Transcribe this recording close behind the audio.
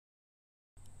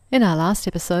In our last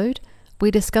episode,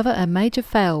 we discover a major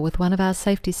fail with one of our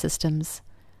safety systems,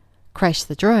 crash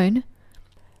the drone,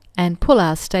 and pull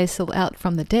our staysail out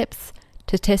from the depths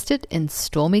to test it in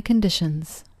stormy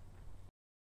conditions.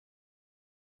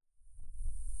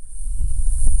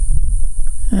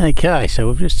 Okay, so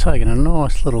we've just taken a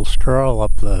nice little stroll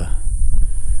up the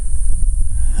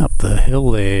hill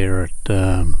there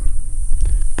at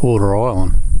Border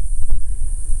Island,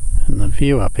 and the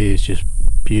view up here is just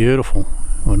beautiful.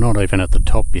 We're not even at the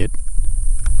top yet.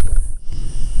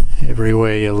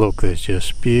 Everywhere you look there's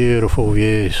just beautiful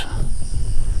views.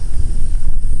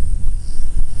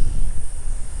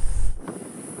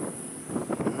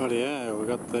 Rightio, we've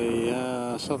got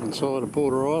the southern side of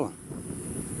Border Island.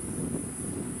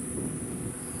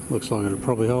 Looks like it'll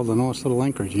probably hold a nice little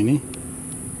anchorage in here.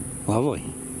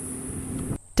 Lovely.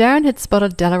 Darren had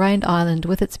spotted Deloraine Island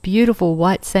with its beautiful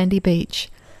white sandy beach,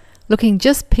 looking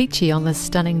just peachy on this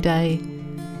stunning day.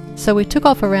 So we took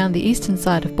off around the eastern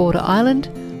side of Border Island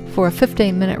for a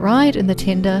 15-minute ride in the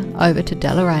tender over to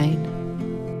Deloraine.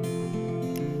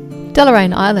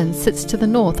 Deloraine Island sits to the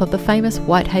north of the famous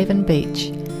Whitehaven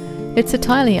Beach. It's a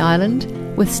tiny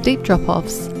island with steep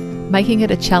drop-offs, making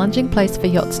it a challenging place for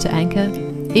yachts to anchor,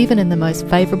 even in the most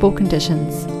favourable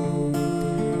conditions.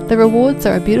 The rewards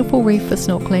are a beautiful reef for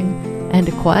snorkeling and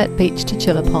a quiet beach to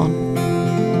chill upon.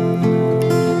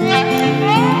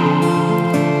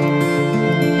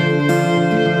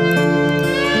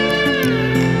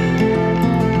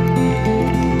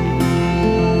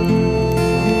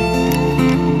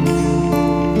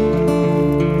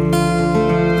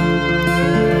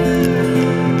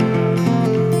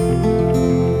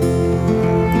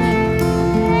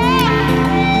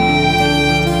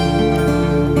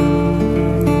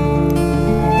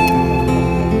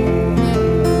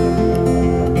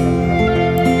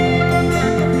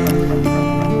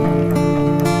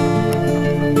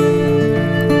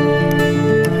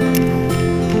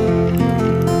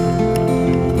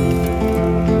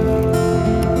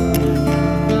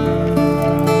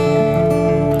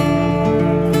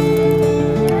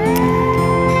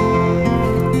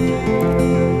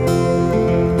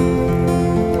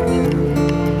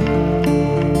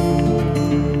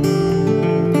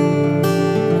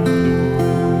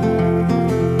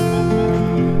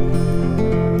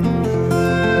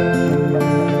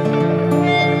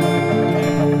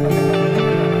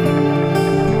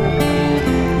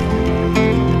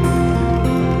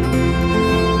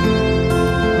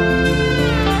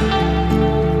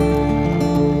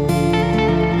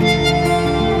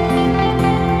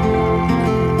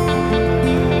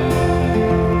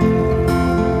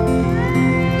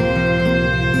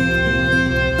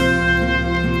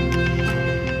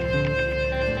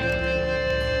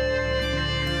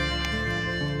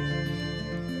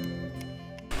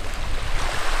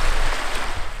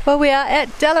 Well, we are at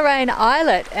Deloraine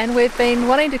Islet and we've been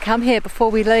wanting to come here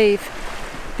before we leave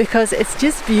because it's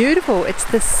just beautiful. It's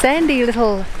this sandy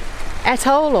little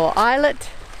atoll or islet,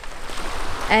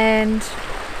 and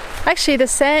actually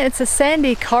it's a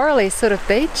sandy corally sort of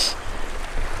beach,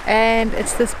 and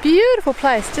it's this beautiful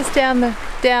place just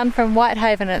down from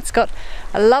Whitehaven. And it's got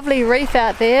a lovely reef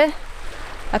out there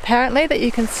apparently that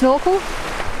you can snorkel,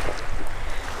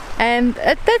 and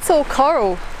that's all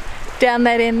coral down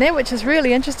that end there, which is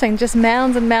really interesting. Just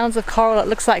mounds and mounds of coral. It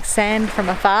looks like sand from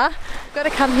afar. You've got to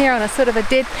come here on a sort of a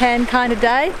deadpan kind of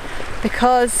day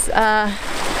because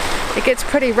it gets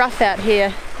pretty rough out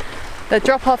here. The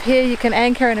drop off here you can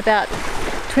anchor in about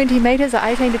 20 metres or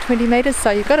 18 to 20 metres,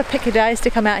 so you've got to pick your days to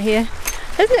come out here.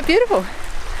 Isn't it beautiful?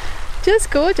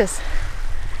 Just gorgeous.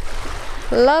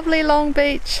 Lovely long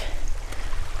beach,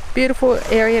 beautiful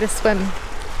area to swim.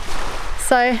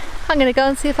 So I'm going to go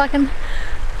and see if I can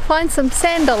find some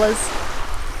sand dollars.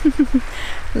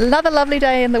 Another lovely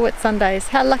day in the Whitsundays.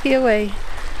 How lucky are we?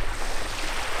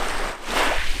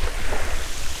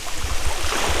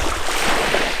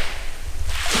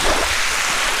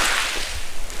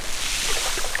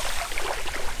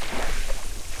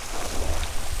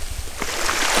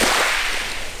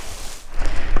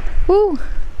 Woo!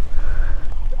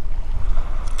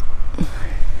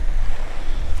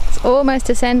 It's almost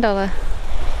a sand dollar.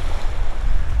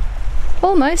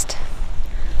 Almost.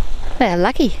 They're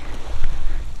lucky.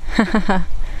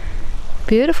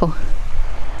 Beautiful.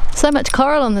 So much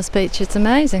coral on this beach, it's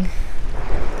amazing.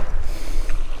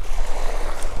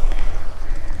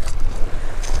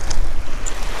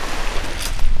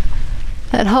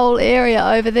 That whole area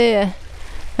over there,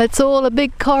 that's all a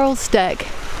big coral stack.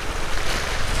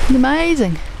 It's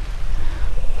amazing.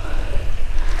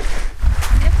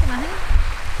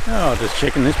 Oh, just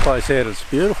checking this place out, it's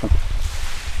beautiful.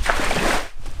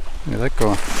 Look at that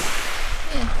guy.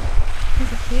 Yeah,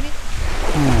 here's a cutie.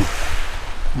 Yeah.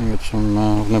 I got some,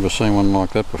 I've never seen one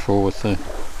like that before with the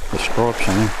stripes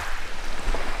on them.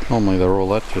 Normally they're all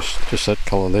that, just that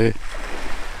colour there.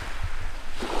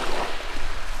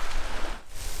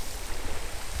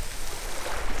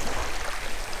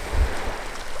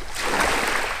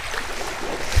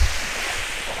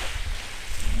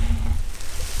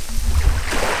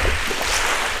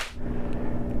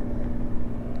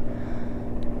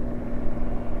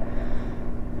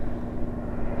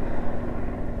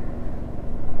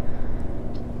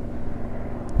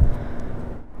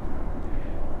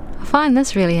 I find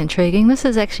this really intriguing. This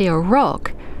is actually a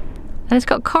rock and it's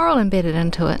got coral embedded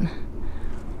into it.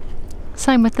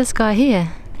 Same with this guy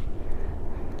here.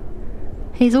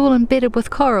 He's all embedded with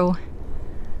coral.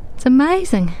 It's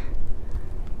amazing.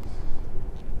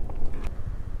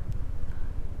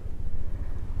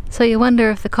 So you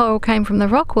wonder if the coral came from the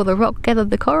rock or the rock gathered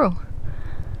the coral.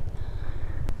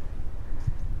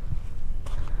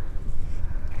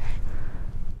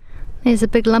 There's a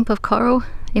big lump of coral.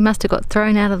 He must have got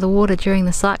thrown out of the water during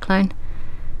the cyclone.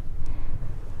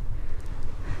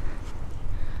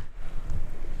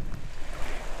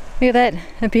 Look at that,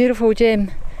 a beautiful gem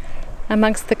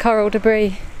amongst the coral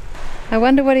debris. I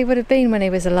wonder what he would have been when he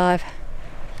was alive.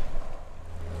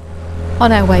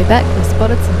 On our way back we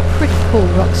spotted some pretty cool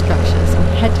rock structures and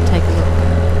we had to take a look.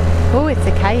 Oh, it's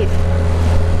a cave.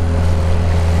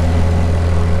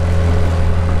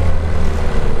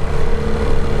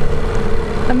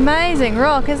 Amazing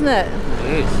rock, isn't it?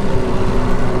 It is.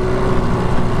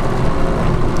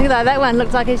 Look at that one,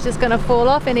 looks like it's just going to fall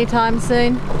off anytime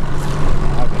soon.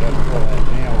 I could have to fall out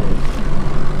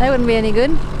now. That wouldn't be any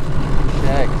good.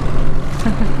 Shagged.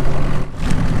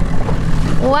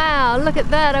 Wow, look at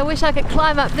that. I wish I could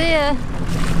climb up there.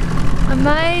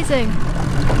 Amazing.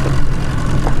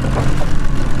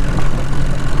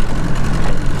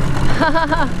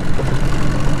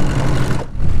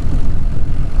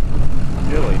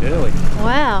 Dilly.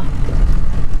 Wow.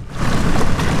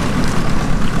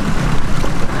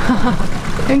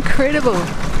 Incredible.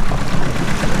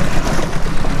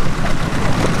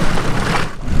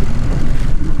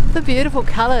 The beautiful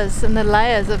colours and the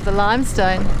layers of the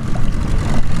limestone.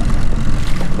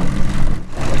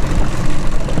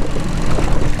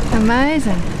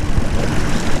 Amazing.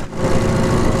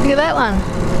 Look at that one.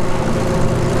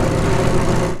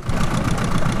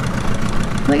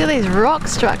 Look at these rock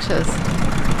structures.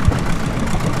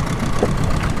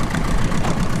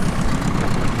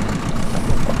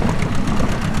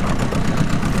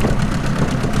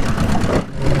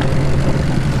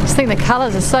 I just think the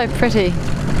colours are so pretty.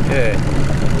 Yeah.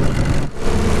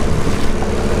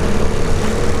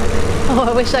 Oh,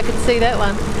 I wish I could see that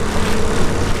one.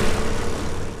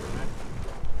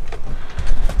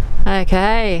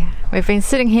 Okay, we've been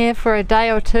sitting here for a day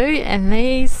or two and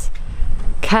these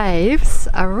caves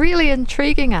are really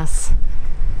intriguing us.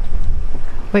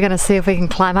 We're going to see if we can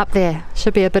climb up there.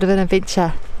 Should be a bit of an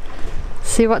adventure.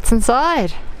 See what's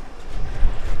inside.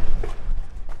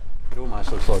 It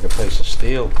almost looks like a piece of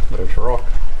steel, but it's rock.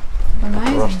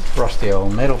 Amazing. Rusty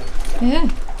old metal. Yeah.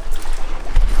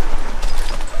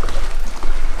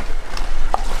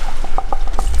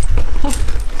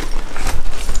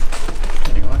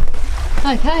 Anyway.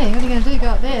 Okay, what are you going to do? Go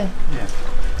up there? Yeah.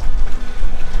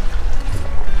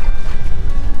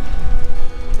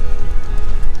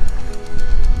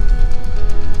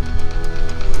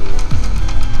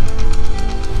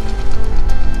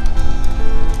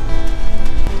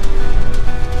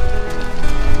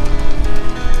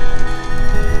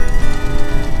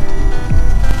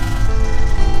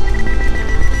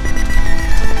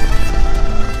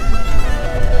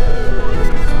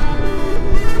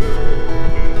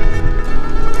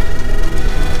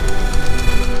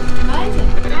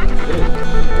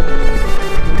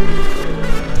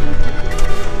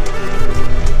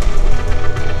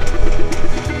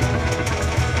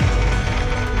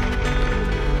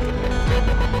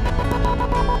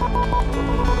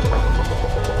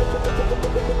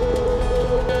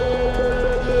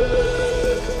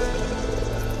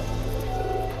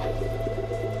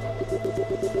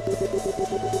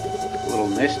 Little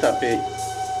nest up here.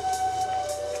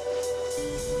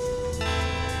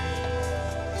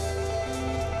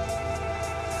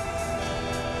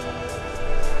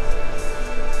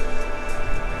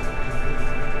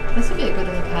 This would be a good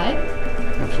little cave.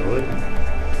 Absolutely.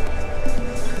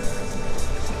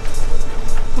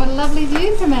 What a lovely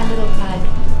view from our little cave.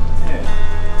 Yeah.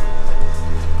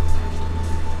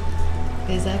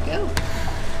 There's our girl.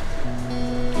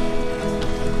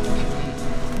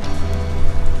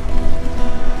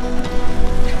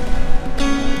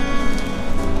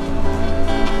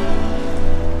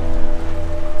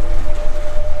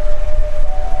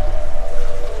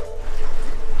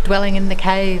 dwelling in the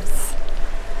caves.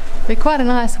 They're quite a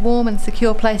nice, warm and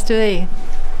secure place to be,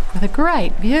 with a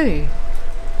great view.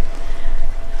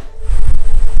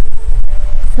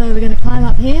 So we're going to climb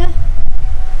up here,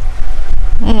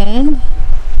 and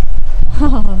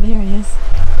oh, there he is,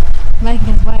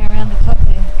 making his way around the top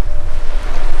there.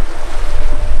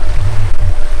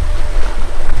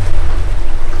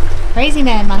 Crazy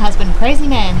man, my husband, crazy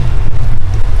man.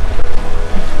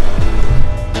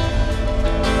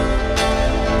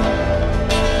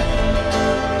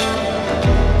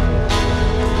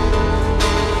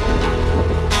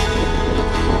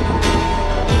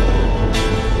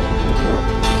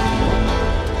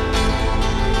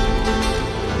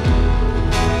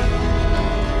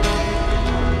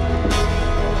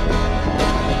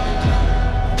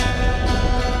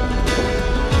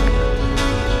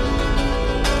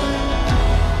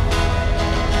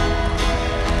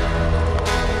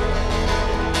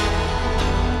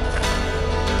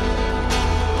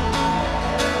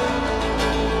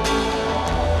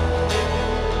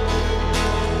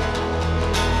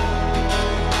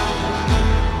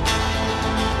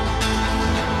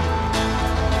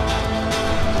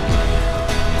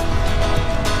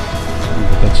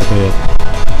 That's about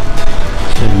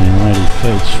 70 or 80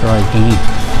 feet straight in.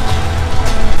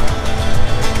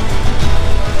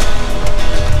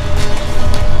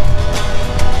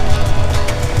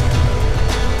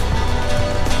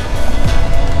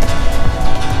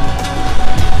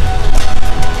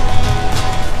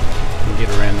 Get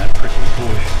around that prickly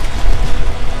bush.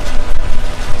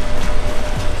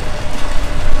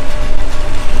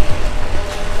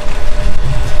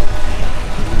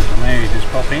 And from there you just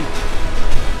pop in.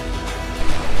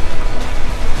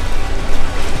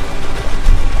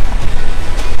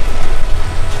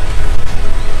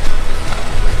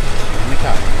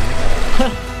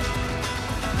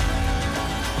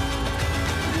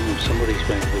 Somebody's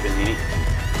been living here.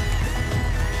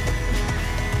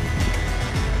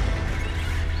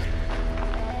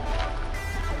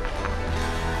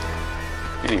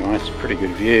 Anyway, it's a pretty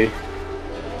good view.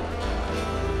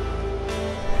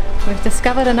 We've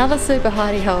discovered another super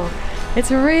hidey hole.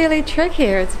 It's really tricky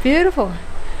here, it's beautiful.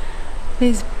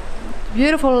 These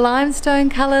beautiful limestone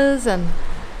colours, and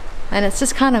it's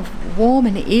just kind of warm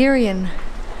and eerie and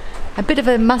a bit of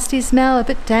a musty smell, a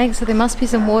bit dank, so there must be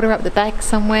some water up the back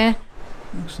somewhere.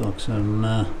 Looks like some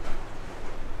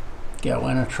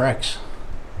goanna tracks.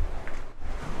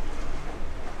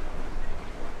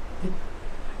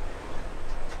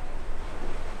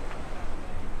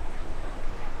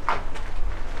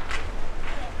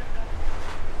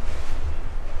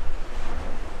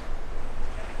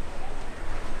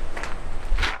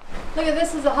 Look at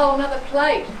this, is a whole other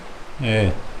plate.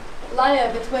 Yeah.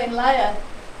 Layer between layer.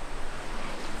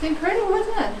 It's incredible,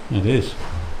 isn't it? It is.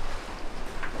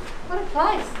 What a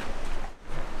place.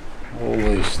 All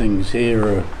these things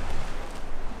here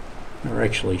are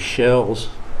actually shells,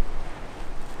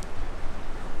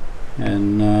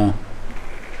 and I'm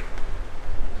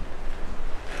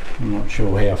not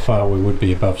sure how far we would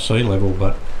be above sea level,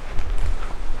 but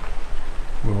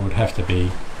we would have to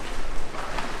be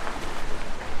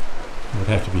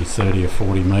 30 or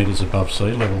 40 metres above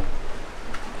sea level.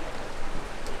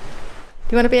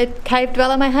 Do you want to be a cave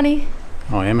dweller, my honey?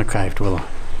 I am a cave dweller.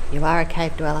 You are a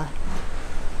cave dweller.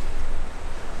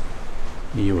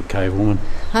 Are you a cave woman?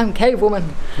 I'm cave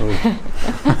woman.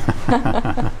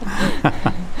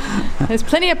 There's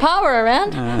plenty of power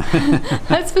around.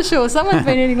 That's for sure. Someone's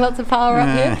been eating lots of power up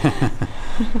here.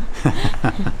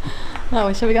 Oh,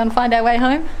 well, shall we go and find our way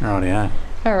home? Rightio.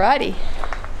 Alrighty.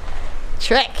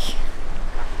 Trek.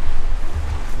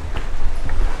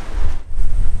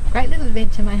 Great little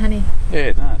adventure, my honey.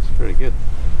 Yeah, no, it's pretty good.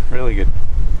 Really good.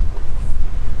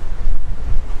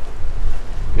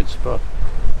 Good spot.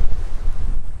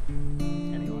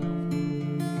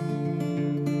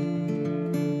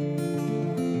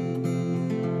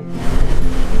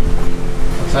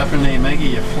 What's happening there, Maggie?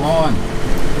 You're flying.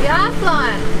 We are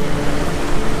flying.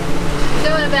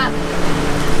 Doing about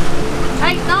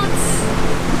 8 knots.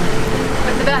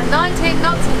 With about 19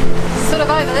 knots sort of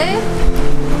over there.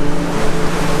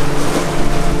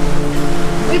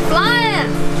 We're flying!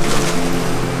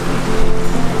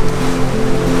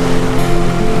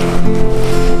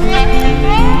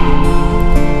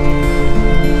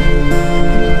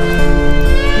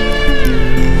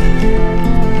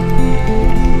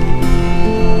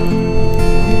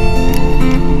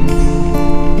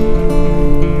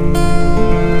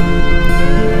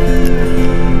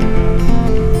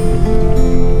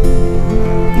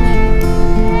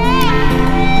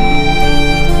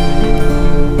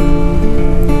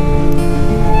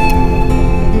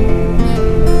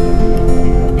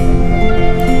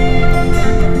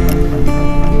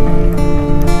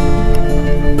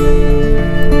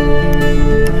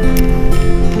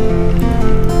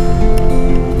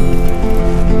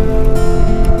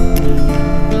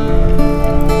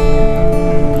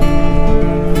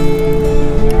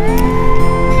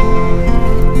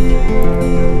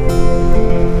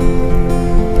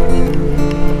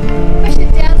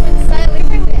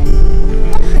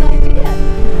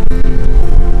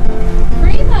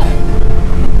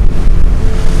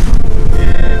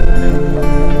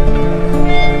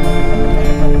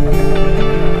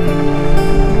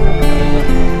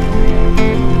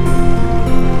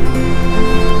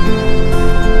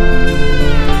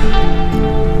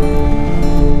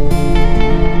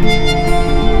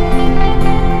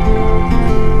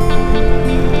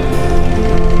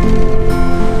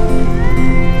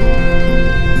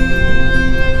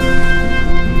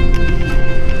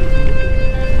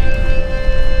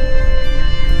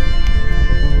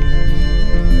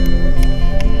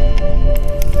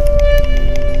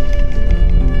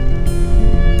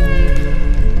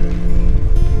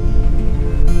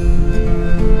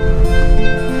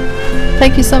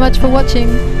 so much for watching.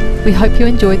 We hope you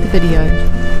enjoyed the video.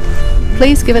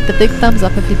 Please give it the big thumbs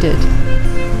up if you did.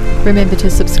 Remember to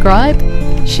subscribe,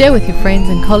 share with your friends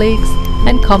and colleagues,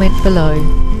 and comment below.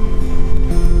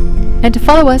 And to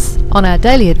follow us on our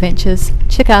daily adventures,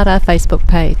 check out our Facebook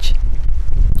page.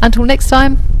 Until next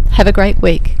time, have a great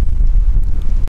week.